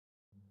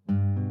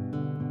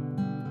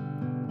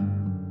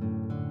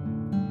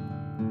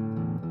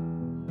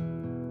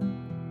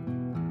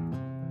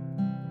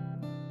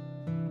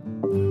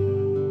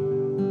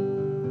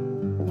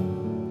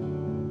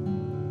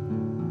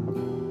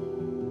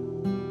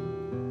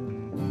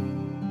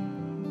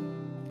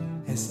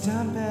As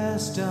time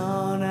passed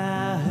on,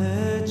 I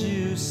heard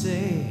you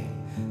say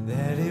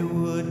that it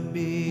would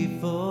be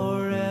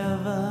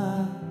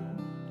forever.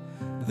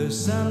 The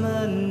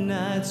summer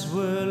nights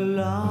were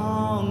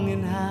long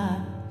and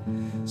hot,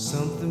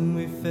 something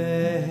we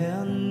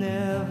felt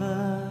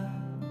never.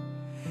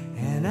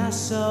 And I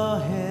saw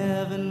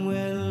heaven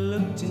when I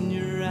looked in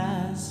your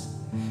eyes.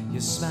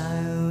 Your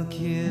smile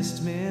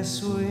kissed me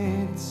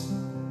sweet.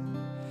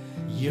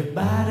 Your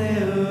body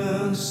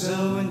looked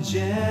so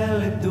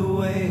angelic the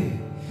way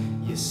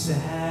you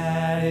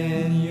sat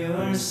in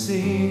your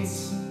seat.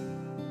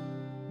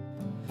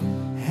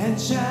 And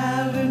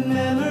childhood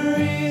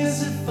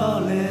memories have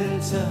fallen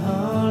into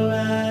all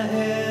our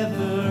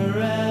ever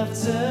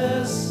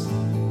afters.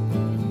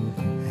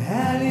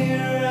 And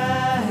here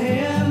I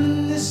am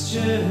in this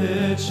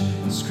church,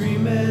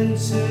 screaming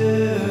to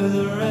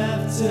the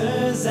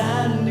rafters,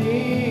 I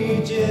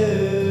need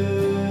you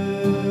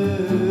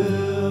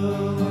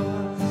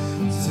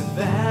to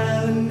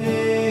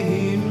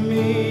validate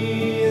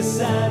me, yes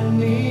I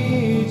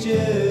need you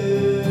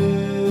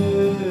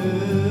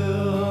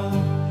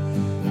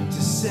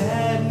to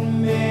set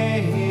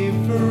me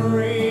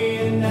free,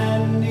 and I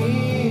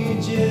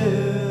need you,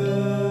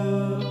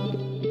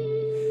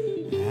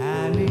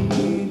 I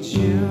need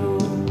you.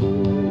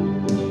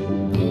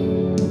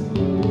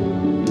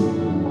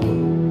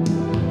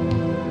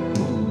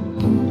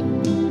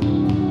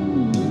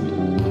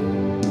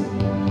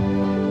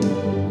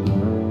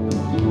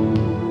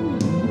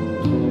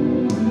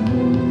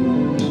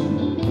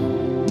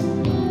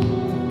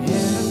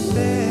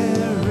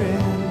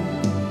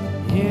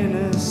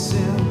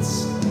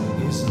 Innocence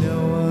is no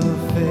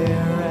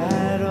affair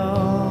at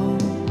all.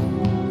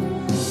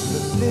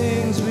 The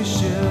things we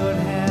should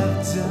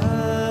have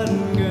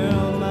done,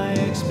 girl, my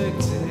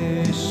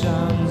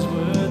expectations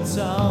were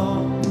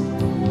tall.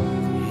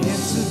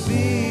 And to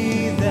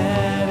be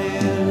that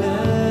in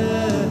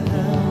love,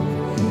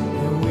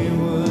 and we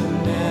would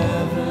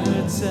never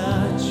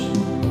touch.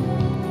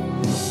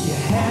 You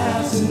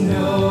have to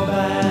know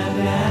by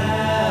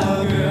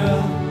now,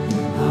 girl,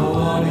 I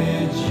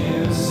wanted you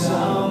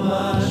so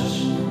much.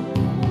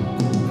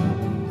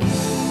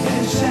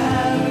 And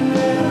childhood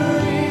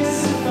memories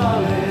have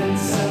fallen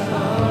to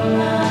all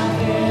I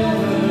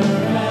ever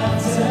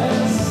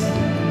afters.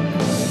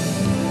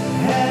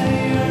 And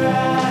here I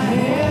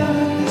am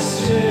in this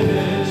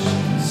church,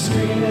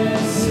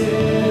 screaming to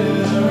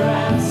the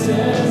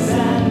rafters,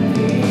 I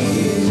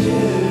need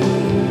you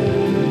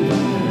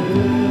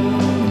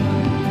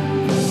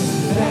to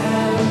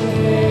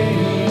validate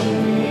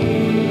me,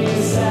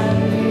 yes I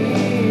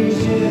need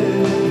you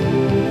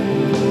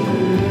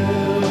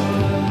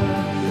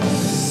to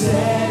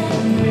set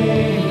me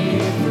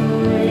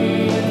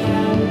free, and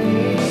I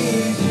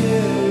need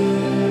you,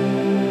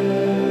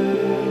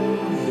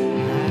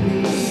 I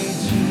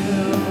need you.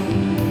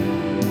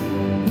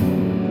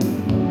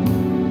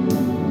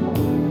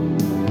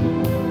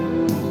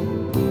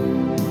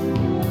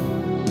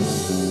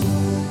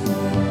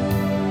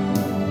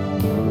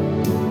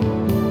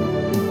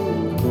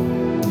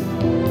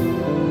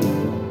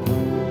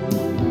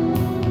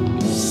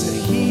 So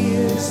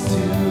here's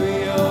to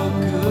your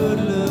good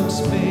looks,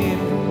 babe,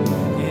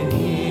 and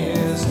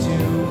here's to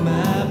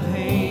my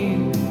pain.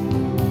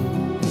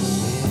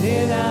 And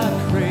in our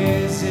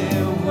crazy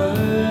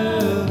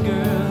world,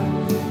 girl,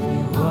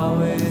 you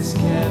always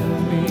kept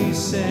me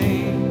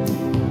sane.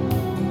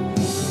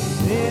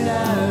 And in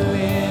our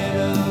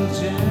little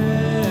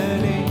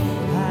journey,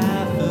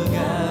 I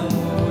forgot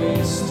what we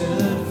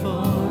stood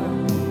for.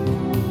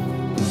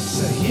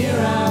 So here I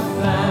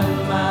find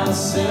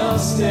myself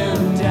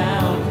staring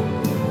down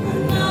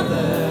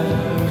another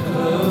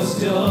closed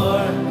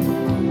door.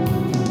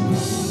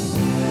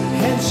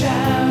 And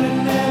childhood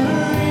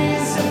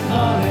memories have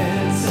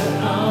fallen to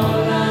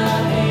all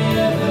I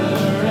ever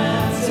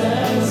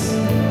afters.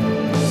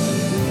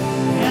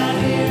 And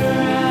here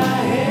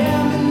I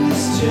am in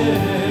this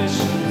church,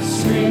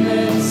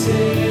 screaming to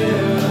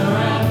the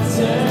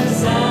rafters,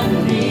 I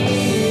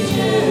need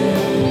you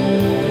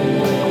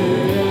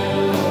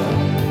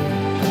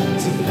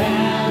to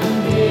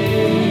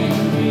validate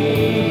me,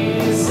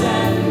 yes I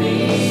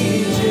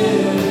need you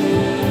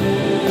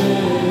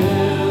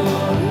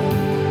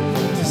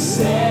to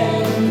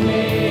set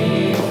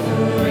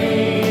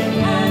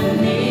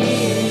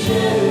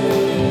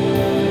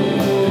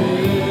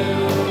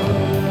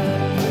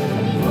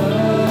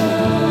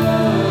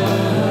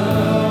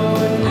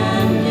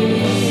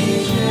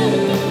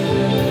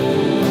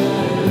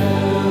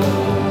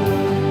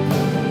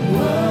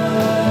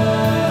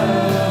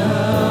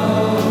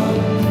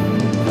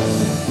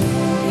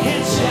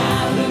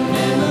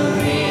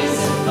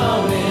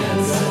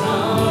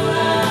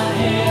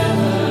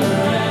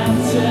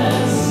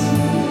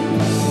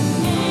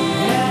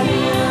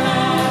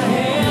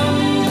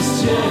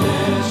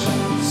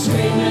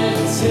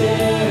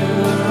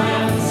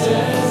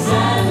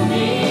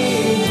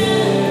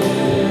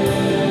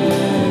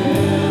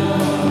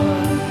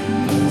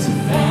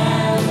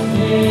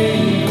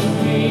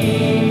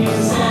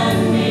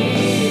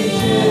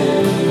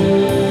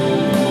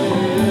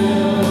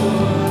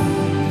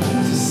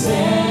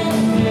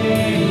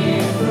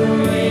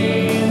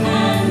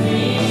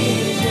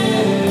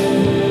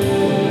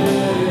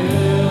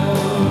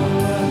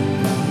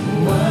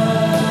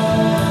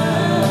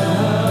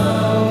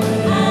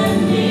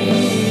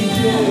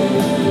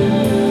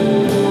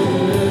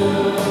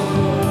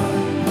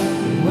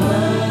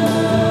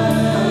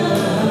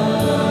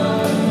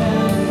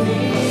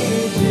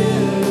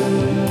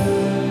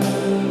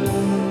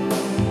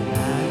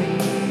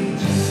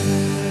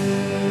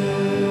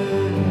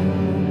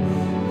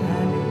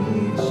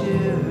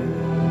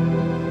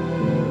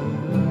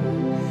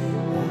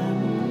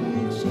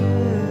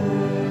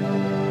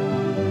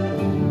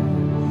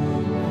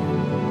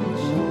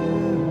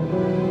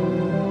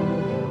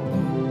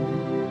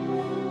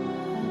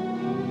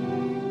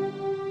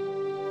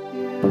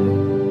Thank